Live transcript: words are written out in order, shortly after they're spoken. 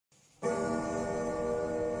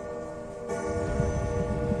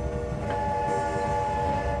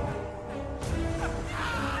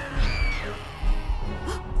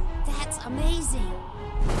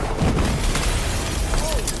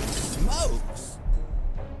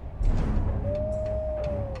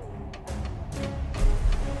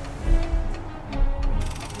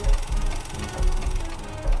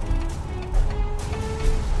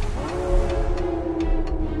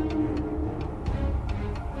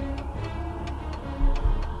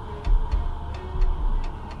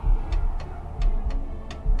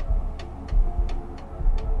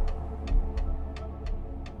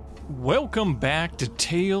Welcome back to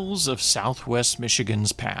Tales of Southwest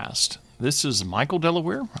Michigan's Past. This is Michael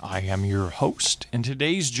Delaware. I am your host. In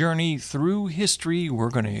today's journey through history, we're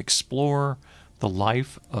going to explore the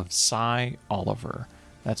life of Cy Oliver.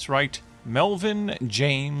 That's right, Melvin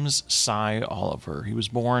James Cy Oliver. He was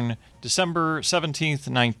born December 17th,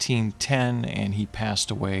 1910, and he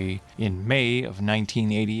passed away in May of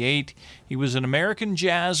 1988. He was an American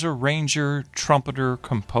jazz arranger, trumpeter,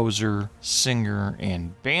 composer, singer,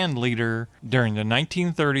 and band leader during the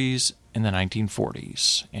 1930s and the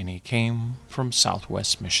 1940s, and he came from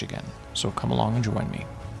Southwest Michigan. So come along and join me.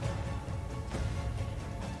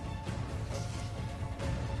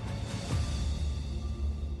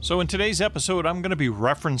 So in today's episode, I'm going to be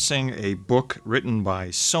referencing a book written by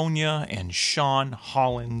Sonia and Sean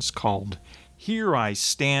Hollins called Here I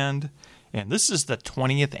Stand. And this is the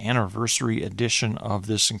 20th anniversary edition of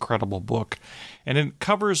this incredible book. And it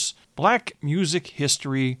covers black music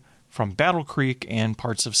history from Battle Creek and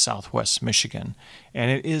parts of Southwest Michigan. And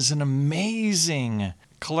it is an amazing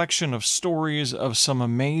collection of stories of some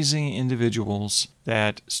amazing individuals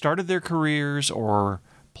that started their careers or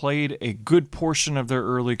played a good portion of their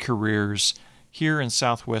early careers here in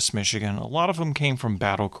Southwest Michigan. A lot of them came from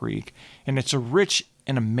Battle Creek, and it's a rich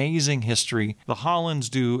and amazing history. The Hollins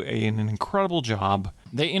do an incredible job.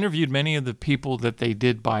 They interviewed many of the people that they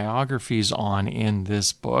did biographies on in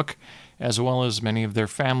this book, as well as many of their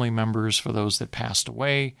family members for those that passed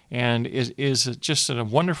away, and it is just a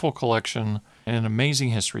wonderful collection and an amazing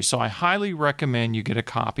history. So I highly recommend you get a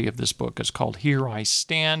copy of this book. It's called Here I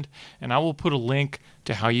Stand, and I will put a link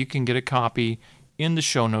to how you can get a copy in the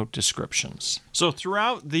show note descriptions. So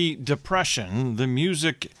throughout the Depression, the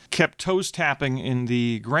music kept toes tapping in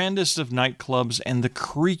the grandest of nightclubs and the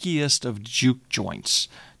creakiest of juke joints.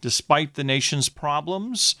 Despite the nation's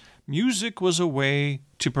problems, music was a way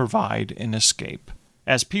to provide an escape.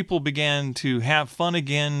 As people began to have fun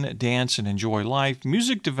again, dance, and enjoy life,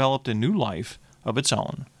 music developed a new life of its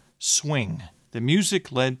own. Swing. The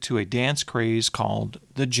music led to a dance craze called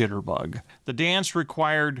the jitterbug. The dance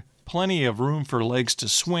required plenty of room for legs to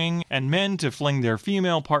swing and men to fling their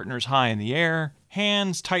female partners high in the air,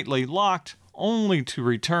 hands tightly locked, only to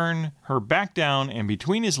return her back down and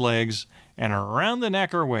between his legs and around the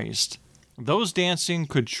neck or waist. Those dancing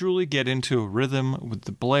could truly get into a rhythm with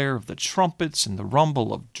the blare of the trumpets and the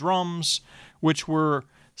rumble of drums, which were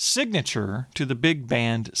signature to the big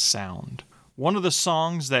band sound. One of the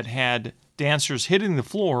songs that had dancers hitting the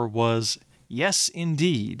floor was Yes,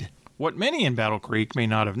 Indeed. What many in Battle Creek may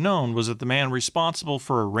not have known was that the man responsible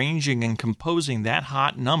for arranging and composing that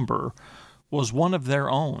hot number was one of their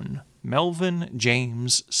own, Melvin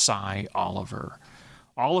James Cy Oliver.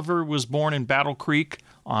 Oliver was born in Battle Creek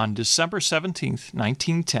on December 17,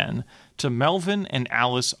 1910, to Melvin and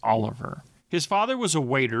Alice Oliver. His father was a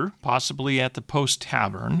waiter, possibly at the Post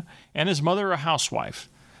Tavern, and his mother a housewife.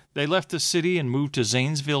 They left the city and moved to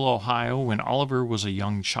Zanesville, Ohio, when Oliver was a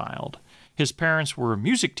young child. His parents were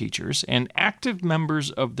music teachers and active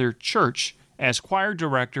members of their church as choir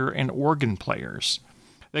director and organ players.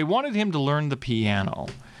 They wanted him to learn the piano.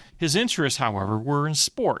 His interests, however, were in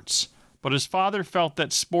sports, but his father felt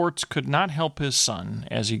that sports could not help his son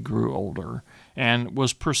as he grew older and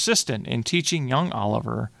was persistent in teaching young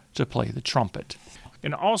Oliver to play the trumpet.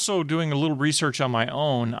 And also doing a little research on my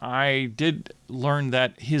own, I did learn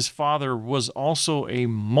that his father was also a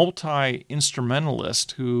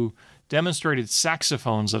multi-instrumentalist who demonstrated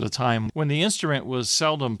saxophones at a time when the instrument was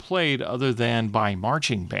seldom played other than by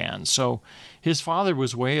marching bands. So his father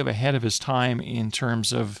was way ahead of his time in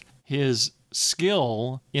terms of his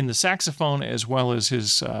skill in the saxophone as well as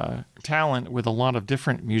his talent with a lot of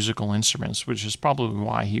different musical instruments, which is probably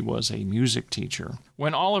why he was a music teacher.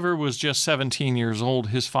 When Oliver was just 17 years old,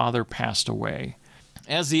 his father passed away.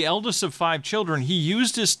 As the eldest of 5 children, he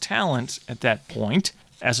used his talent at that point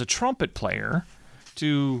as a trumpet player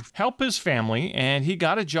to help his family, and he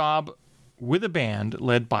got a job with a band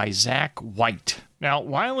led by Zach White. Now,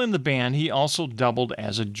 while in the band, he also doubled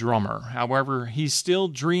as a drummer. However, he still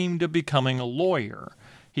dreamed of becoming a lawyer.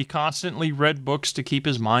 He constantly read books to keep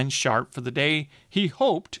his mind sharp for the day he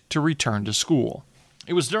hoped to return to school.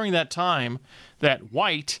 It was during that time that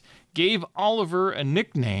White gave Oliver a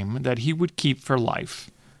nickname that he would keep for life.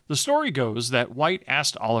 The story goes that White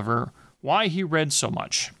asked Oliver why he read so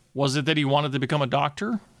much. Was it that he wanted to become a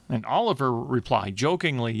doctor? And Oliver replied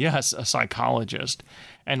jokingly, yes, a psychologist.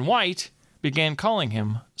 And White began calling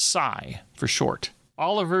him Cy for short.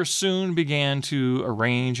 Oliver soon began to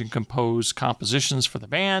arrange and compose compositions for the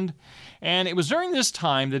band, and it was during this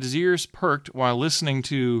time that his ears perked while listening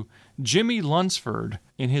to Jimmy Lunsford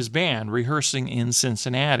in his band rehearsing in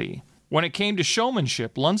Cincinnati. When it came to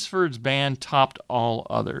showmanship, Lunsford's band topped all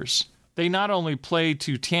others. They not only played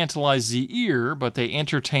to tantalize the ear, but they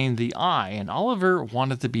entertained the eye, and Oliver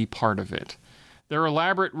wanted to be part of it. Their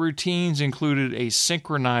elaborate routines included a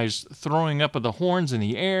synchronized throwing up of the horns in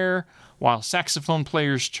the air, while saxophone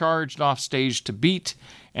players charged off stage to beat,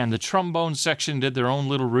 and the trombone section did their own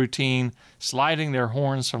little routine, sliding their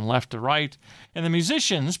horns from left to right, and the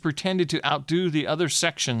musicians pretended to outdo the other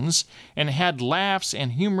sections and had laughs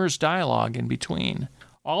and humorous dialogue in between.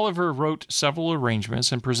 Oliver wrote several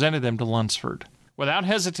arrangements and presented them to Lunsford. Without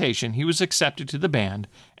hesitation, he was accepted to the band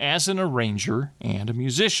as an arranger and a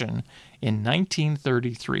musician in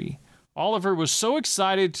 1933. Oliver was so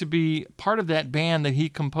excited to be part of that band that he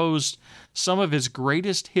composed some of his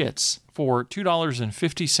greatest hits for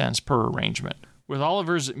 $2.50 per arrangement. With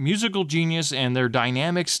Oliver's musical genius and their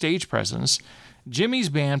dynamic stage presence, Jimmy's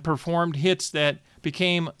band performed hits that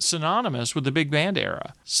became synonymous with the big band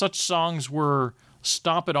era. Such songs were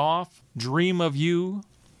Stomp It Off, Dream of You,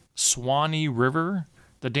 Swanee River,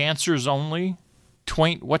 The Dancers Only,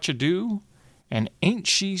 Twain't What You Do, and Ain't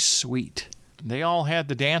She Sweet. They all had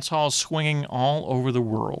the dance halls swinging all over the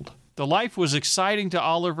world. The life was exciting to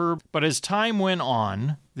Oliver, but as time went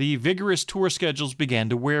on, the vigorous tour schedules began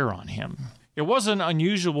to wear on him. It wasn't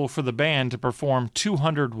unusual for the band to perform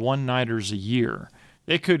 200 one-nighters a year.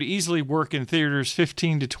 They could easily work in theaters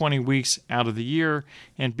 15 to 20 weeks out of the year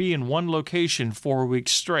and be in one location 4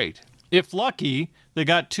 weeks straight. If lucky, they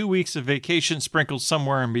got 2 weeks of vacation sprinkled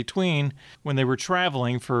somewhere in between when they were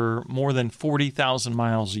traveling for more than 40,000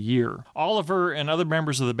 miles a year. Oliver and other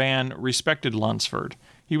members of the band respected Lunsford.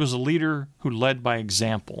 He was a leader who led by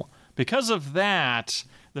example. Because of that,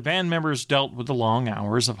 the band members dealt with the long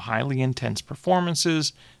hours of highly intense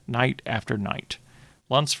performances night after night.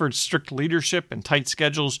 Lunsford's strict leadership and tight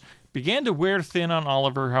schedules began to wear thin on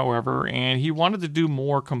Oliver, however, and he wanted to do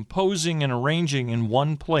more composing and arranging in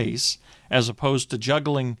one place as opposed to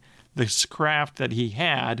juggling this craft that he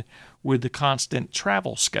had with the constant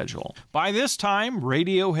travel schedule. By this time,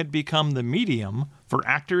 radio had become the medium for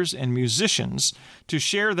actors and musicians to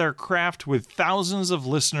share their craft with thousands of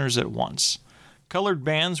listeners at once. Colored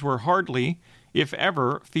bands were hardly, if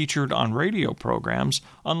ever, featured on radio programs,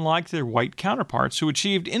 unlike their white counterparts who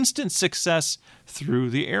achieved instant success through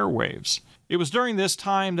the airwaves. It was during this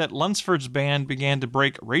time that Lunsford's band began to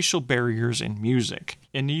break racial barriers in music.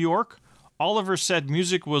 In New York, Oliver said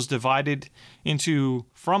music was divided into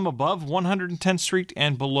from above 110th Street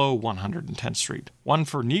and below 110th Street, one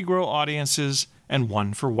for Negro audiences and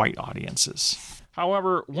one for white audiences.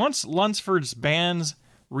 However, once Lunsford's bands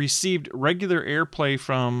received regular airplay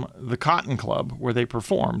from the Cotton Club, where they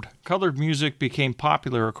performed, colored music became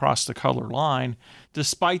popular across the color line.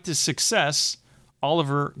 Despite the success,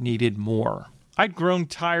 Oliver needed more. I'd grown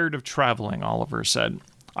tired of traveling, Oliver said.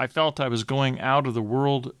 I felt I was going out of the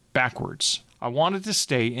world backwards. I wanted to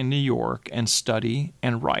stay in New York and study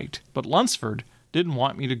and write, but Lunsford didn't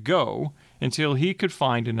want me to go until he could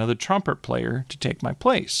find another trumpet player to take my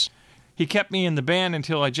place. He kept me in the band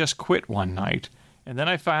until I just quit one night, and then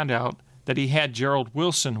I found out that he had Gerald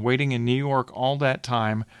Wilson waiting in New York all that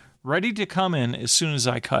time, ready to come in as soon as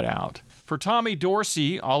I cut out. For Tommy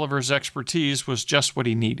Dorsey, Oliver's expertise was just what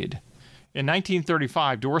he needed. In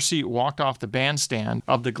 1935, Dorsey walked off the bandstand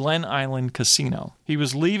of the Glen Island Casino. He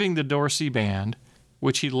was leaving the Dorsey Band,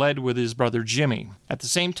 which he led with his brother Jimmy. At the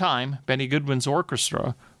same time, Benny Goodwin's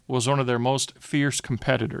orchestra was one of their most fierce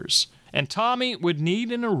competitors. And Tommy would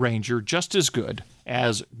need an arranger just as good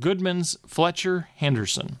as Goodman's Fletcher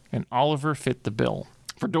Henderson, and Oliver fit the bill.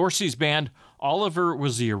 For Dorsey's band, Oliver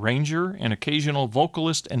was the arranger, an occasional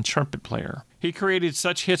vocalist, and trumpet player. He created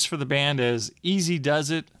such hits for the band as Easy Does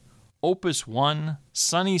It, Opus 1,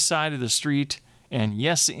 Sunny Side of the Street, and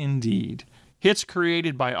Yes Indeed. Hits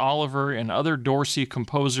created by Oliver and other Dorsey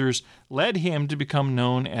composers led him to become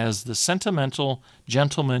known as the sentimental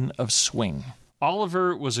gentleman of swing.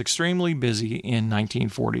 Oliver was extremely busy in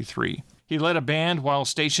 1943. He led a band while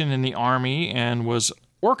stationed in the Army and was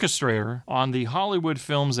orchestrator on the Hollywood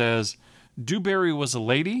films as Dewberry Was a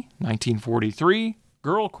Lady, 1943,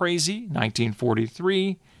 Girl Crazy,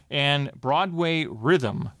 1943, and Broadway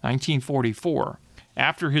Rhythm, 1944.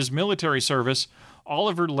 After his military service,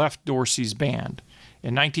 Oliver left Dorsey's band.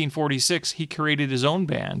 In 1946, he created his own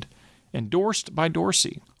band, endorsed by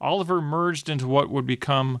Dorsey. Oliver merged into what would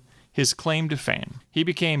become his claim to fame. He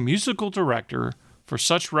became musical director for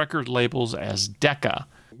such record labels as Decca,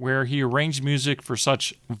 where he arranged music for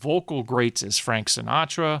such vocal greats as Frank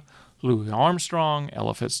Sinatra, Louis Armstrong,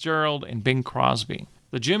 Ella Fitzgerald, and Bing Crosby.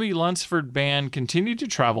 The Jimmy Lunsford Band continued to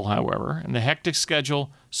travel, however, and the hectic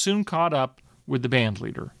schedule soon caught up with the band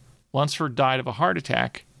leader. Lunsford died of a heart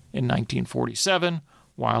attack in 1947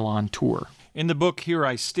 while on tour. In the book Here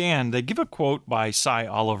I Stand, they give a quote by Cy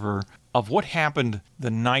Oliver of what happened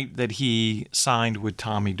the night that he signed with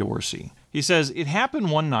Tommy Dorsey. He says, "It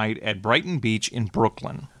happened one night at Brighton Beach in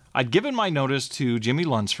Brooklyn. I'd given my notice to Jimmy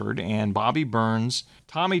Lunsford, and Bobby Burns,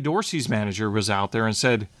 Tommy Dorsey's manager, was out there and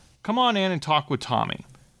said, 'Come on in and talk with Tommy.'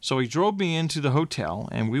 So he drove me into the hotel,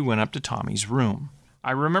 and we went up to Tommy's room.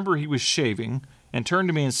 I remember he was shaving and turned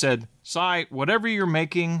to me and said, 'Cy, whatever you're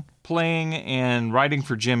making, playing, and writing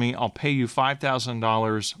for Jimmy, I'll pay you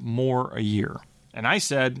 $5,000 more a year.' And I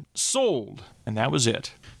said, 'Sold.' And that was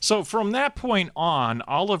it." So from that point on,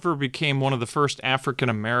 Oliver became one of the first African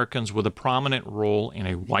Americans with a prominent role in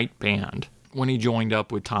a white band when he joined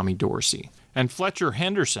up with Tommy Dorsey. And Fletcher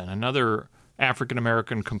Henderson, another African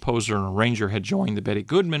American composer and arranger, had joined the Betty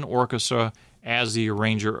Goodman Orchestra as the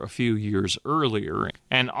arranger a few years earlier.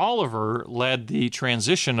 And Oliver led the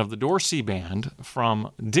transition of the Dorsey Band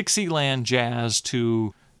from Dixieland jazz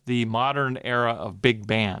to the modern era of big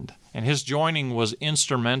band. And his joining was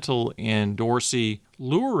instrumental in Dorsey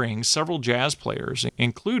luring several jazz players,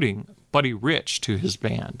 including Buddy Rich, to his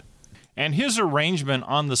band. And his arrangement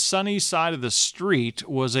on the Sunny Side of the Street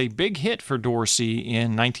was a big hit for Dorsey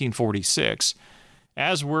in 1946,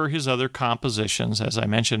 as were his other compositions, as I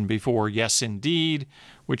mentioned before, Yes Indeed,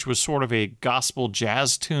 which was sort of a gospel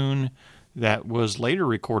jazz tune that was later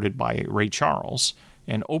recorded by Ray Charles,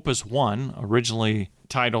 and Opus 1, originally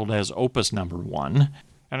titled as Opus Number 1.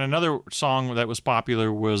 And another song that was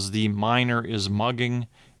popular was The Miner is Mugging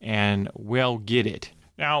and Well Get It.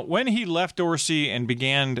 Now, when he left Dorsey and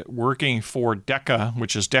began working for Decca,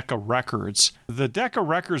 which is Decca Records, the Decca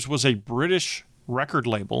Records was a British record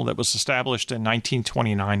label that was established in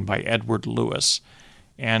 1929 by Edward Lewis.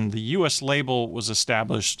 And the U.S. label was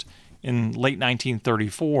established in late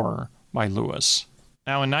 1934 by Lewis.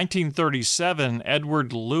 Now, in 1937,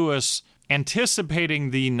 Edward Lewis,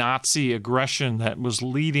 anticipating the Nazi aggression that was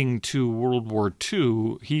leading to World War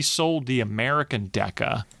II, he sold the American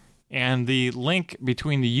Decca, and the link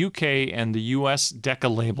between the UK and the US Decca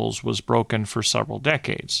labels was broken for several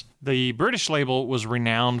decades. The British label was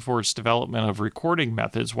renowned for its development of recording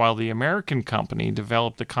methods, while the American company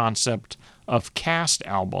developed the concept of cast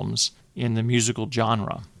albums in the musical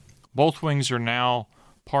genre. Both wings are now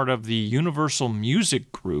part of the Universal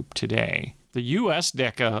Music Group today. The US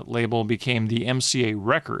Decca label became the MCA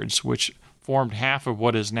Records, which formed half of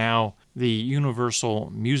what is now the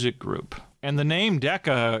Universal Music Group. And the name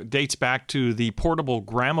Decca dates back to the portable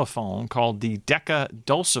gramophone called the Decca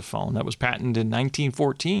Dulciphone that was patented in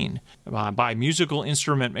 1914 by musical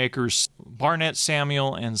instrument makers Barnett,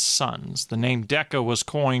 Samuel, and Sons. The name Decca was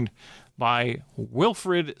coined by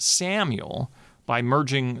Wilfred Samuel by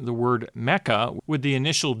merging the word Mecca with the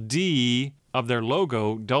initial D of their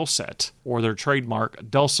logo, Dulcet, or their trademark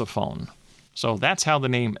Dulciphone. So that's how the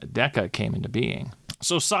name Decca came into being.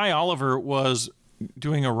 So Cy Oliver was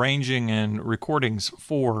doing arranging and recordings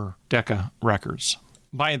for Decca Records.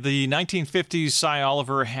 By the 1950s, Cy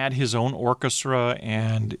Oliver had his own orchestra,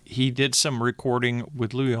 and he did some recording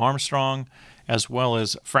with Louis Armstrong, as well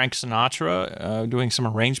as Frank Sinatra, doing some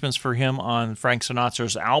arrangements for him on Frank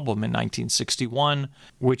Sinatra's album in 1961,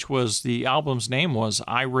 which was, the album's name was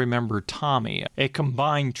I Remember Tommy, a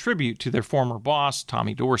combined tribute to their former boss,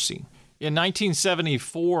 Tommy Dorsey. In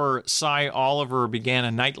 1974, Cy Oliver began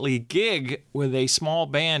a nightly gig with a small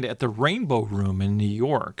band at the Rainbow Room in New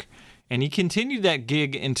York, and he continued that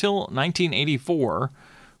gig until 1984,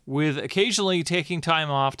 with occasionally taking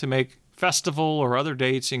time off to make festival or other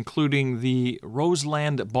dates, including the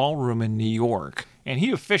Roseland Ballroom in New York. And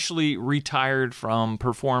he officially retired from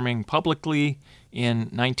performing publicly in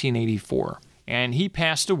 1984. And he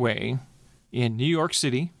passed away in New York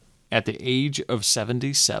City at the age of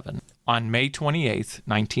 77 on May 28th,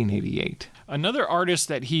 1988. Another artist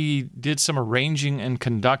that he did some arranging and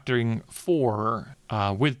conducting for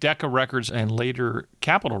with Decca Records and later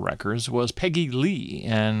Capitol Records was Peggy Lee,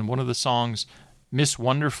 and one of the songs, Miss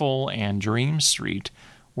Wonderful and Dream Street,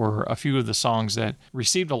 were a few of the songs that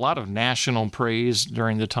received a lot of national praise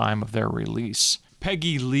during the time of their release.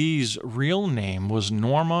 Peggy Lee's real name was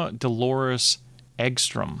Norma Dolores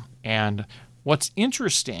Eggstrom, and what's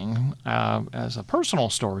interesting as a personal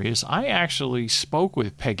story is I actually spoke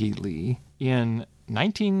with Peggy Lee in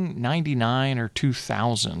 1999 or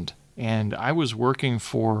 2000, and I was working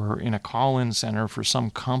for her in a call-in center for some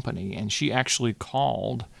company, and she actually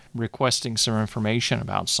called requesting some information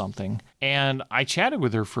about something. And I chatted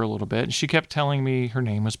with her for a little bit, and she kept telling me her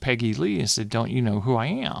name was Peggy Lee. I said, "Don't you know who I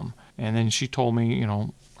am?" And then she told me,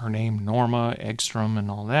 her name, Norma Eggstrom, and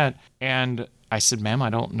all that. And I said, ma'am, I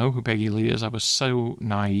don't know who Peggy Lee is. I was so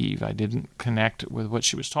naive. I didn't connect with what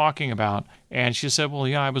she was talking about. And she said, well,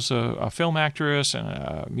 yeah, I was a film actress and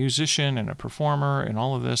a musician and a performer and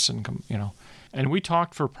all of this. And, and we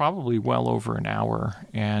talked for probably well over an hour.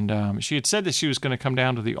 And she had said that she was going to come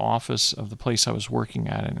down to the office of the place I was working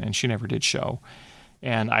at, and she never did show.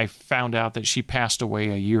 And I found out that she passed away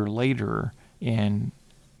a year later in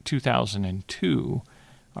 2002,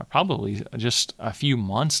 or probably just a few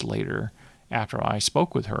months later after I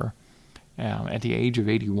spoke with her at the age of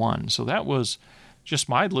 81. So that was just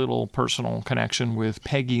my little personal connection with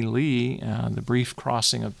Peggy Lee, the brief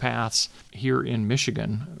crossing of paths here in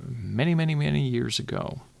Michigan many, many, many years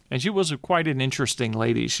ago. And she was quite an interesting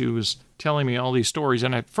lady. She was telling me all these stories.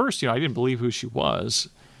 And at first, I didn't believe who she was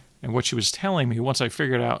and what she was telling me. Once I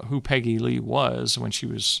figured out who Peggy Lee was, when she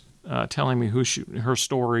was telling me her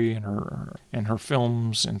story and her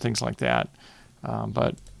films and things like that.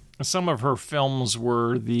 But some of her films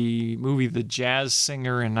were the movie The Jazz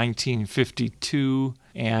Singer in 1952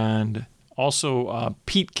 and also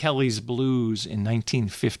Pete Kelly's Blues in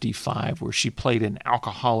 1955, where she played an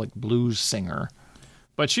alcoholic blues singer.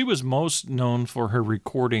 But she was most known for her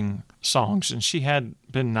recording songs, and she had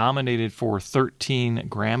been nominated for 13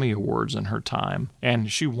 Grammy Awards in her time.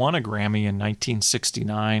 And she won a Grammy in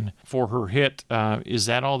 1969 for her hit, Is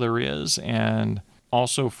That All There Is? And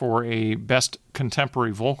also for a Best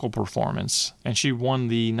Contemporary Vocal Performance. And she won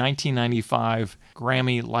the 1995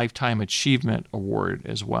 Grammy Lifetime Achievement Award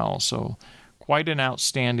as well. So quite an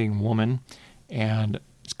outstanding woman. And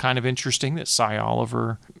it's kind of interesting that Cy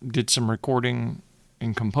Oliver did some recording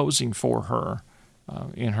and composing for her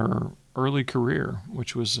in her early career,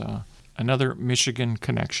 which was another Michigan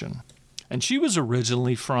connection. And she was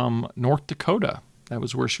originally from North Dakota. That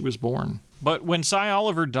was where she was born. But when Cy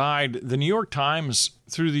Oliver died, the New York Times,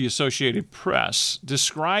 through the Associated Press,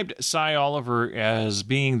 described Cy Oliver as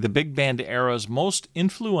being the big band era's most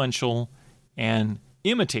influential and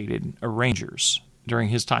imitated arrangers during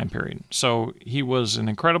his time period. So he was an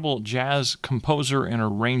incredible jazz composer and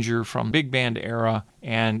arranger from big band era,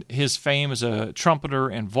 and his fame as a trumpeter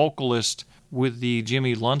and vocalist with the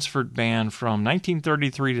Jimmy Lunsford Band from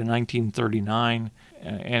 1933 to 1939.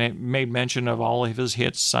 And it made mention of all of his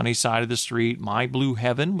hits. Sunny Side of the Street, My Blue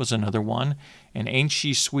Heaven was another one, and Ain't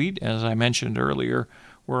She Sweet, as I mentioned earlier,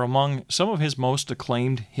 were among some of his most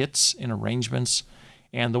acclaimed hits and arrangements.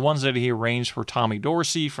 And the ones that he arranged for Tommy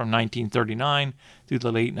Dorsey from 1939 through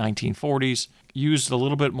the late 1940s used a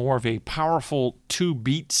little bit more of a powerful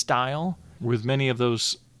two-beat style, with many of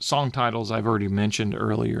those song titles I've already mentioned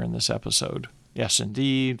earlier in this episode. Yes,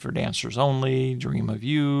 Indeed, For Dancers Only, Dream of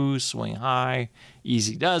You, Swing High,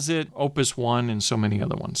 Easy Does It, Opus 1, and so many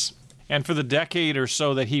other ones. And for the decade or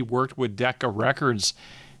so that he worked with Decca Records,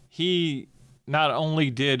 he not only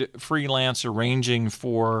did freelance arranging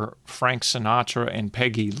for Frank Sinatra and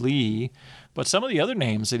Peggy Lee, but some of the other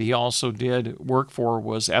names that he also did work for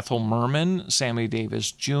was Ethel Merman, Sammy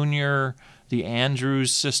Davis Jr., the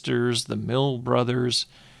Andrews Sisters, the Mill Brothers,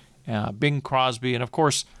 Bing Crosby, and of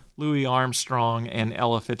course Louis Armstrong and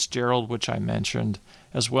Ella Fitzgerald, which I mentioned,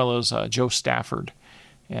 as well as Joe Stafford.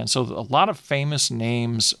 And so a lot of famous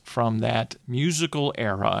names from that musical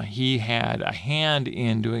era he had a hand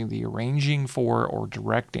in doing the arranging for or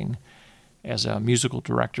directing as a musical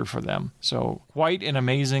director for them. So quite an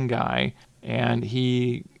amazing guy. And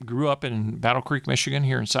he grew up in Battle Creek, Michigan,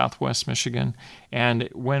 here in southwest Michigan. And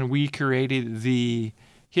when we created the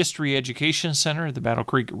History Education Center at the Battle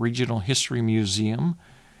Creek Regional History Museum,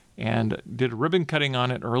 and did a ribbon cutting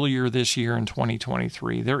on it earlier this year in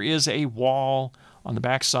 2023. There is a wall on the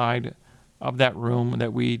backside of that room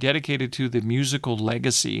that we dedicated to the musical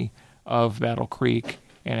legacy of Battle Creek,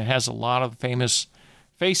 and it has a lot of famous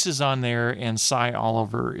faces on there, and Cy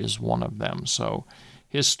Oliver is one of them. So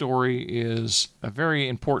his story is a very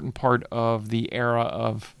important part of the era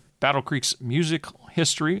of Battle Creek's music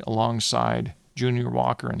history, alongside Junior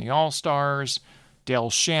Walker and the All-Stars,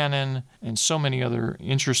 Del Shannon, and so many other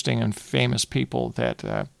interesting and famous people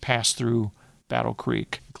that passed through Battle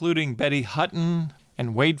Creek, including Betty Hutton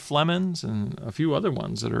and Wade Flemons and a few other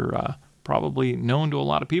ones that are probably known to a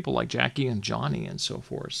lot of people, like Jackie and Johnny and so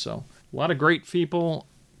forth. So a lot of great people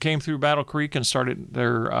came through Battle Creek and started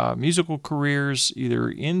their musical careers either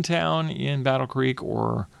in town in Battle Creek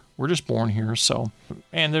or were just born here. So,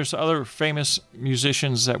 and there's other famous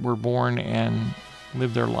musicians that were born and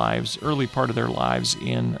lived their lives, early part of their lives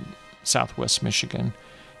in southwest Michigan.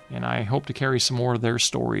 And I hope to carry some more of their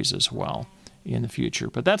stories as well in the future.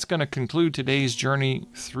 But that's going to conclude today's journey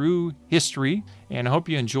through history. And I hope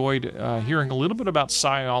you enjoyed hearing a little bit about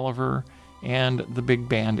Cy Oliver and the big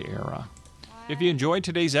band era. If you enjoyed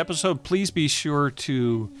today's episode, please be sure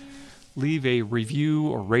to leave a review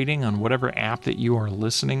or rating on whatever app that you are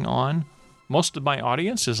listening on. Most of my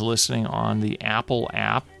audience is listening on the Apple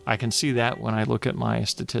app. I can see that when I look at my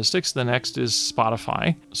statistics. The next is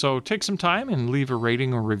Spotify. So take some time and leave a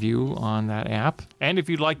rating or review on that app. And if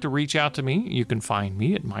you'd like to reach out to me, you can find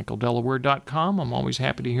me at michaeldelaware.com. I'm always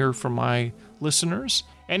happy to hear from my listeners.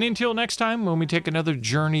 And until next time, when we take another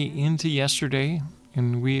journey into yesterday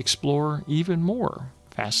and we explore even more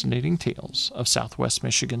fascinating tales of Southwest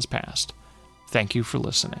Michigan's past. Thank you for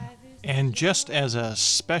listening. And just as a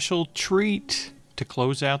special treat to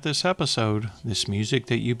close out this episode, this music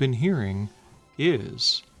that you've been hearing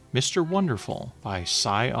is Mr. Wonderful by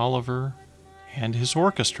Cy Oliver and his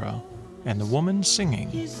orchestra, and the woman singing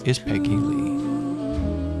is Peggy Lee.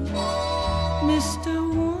 Mr.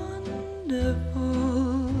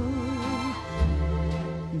 Wonderful,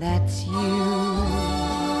 that's you.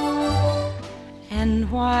 And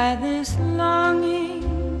why this longing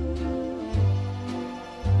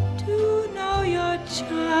to know your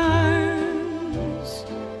charms,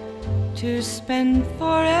 to spend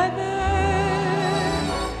forever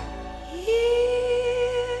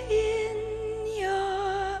here in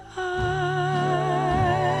your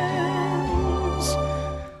arms.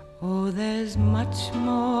 Oh, there's much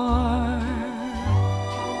more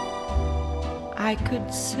I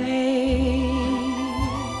could say,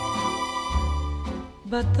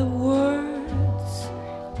 but the words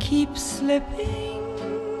keep slipping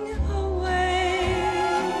away,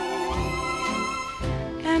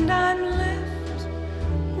 and I'm left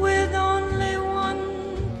with only one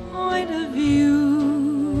point of view.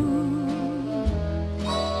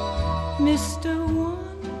 Mr.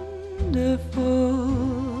 Wonderful,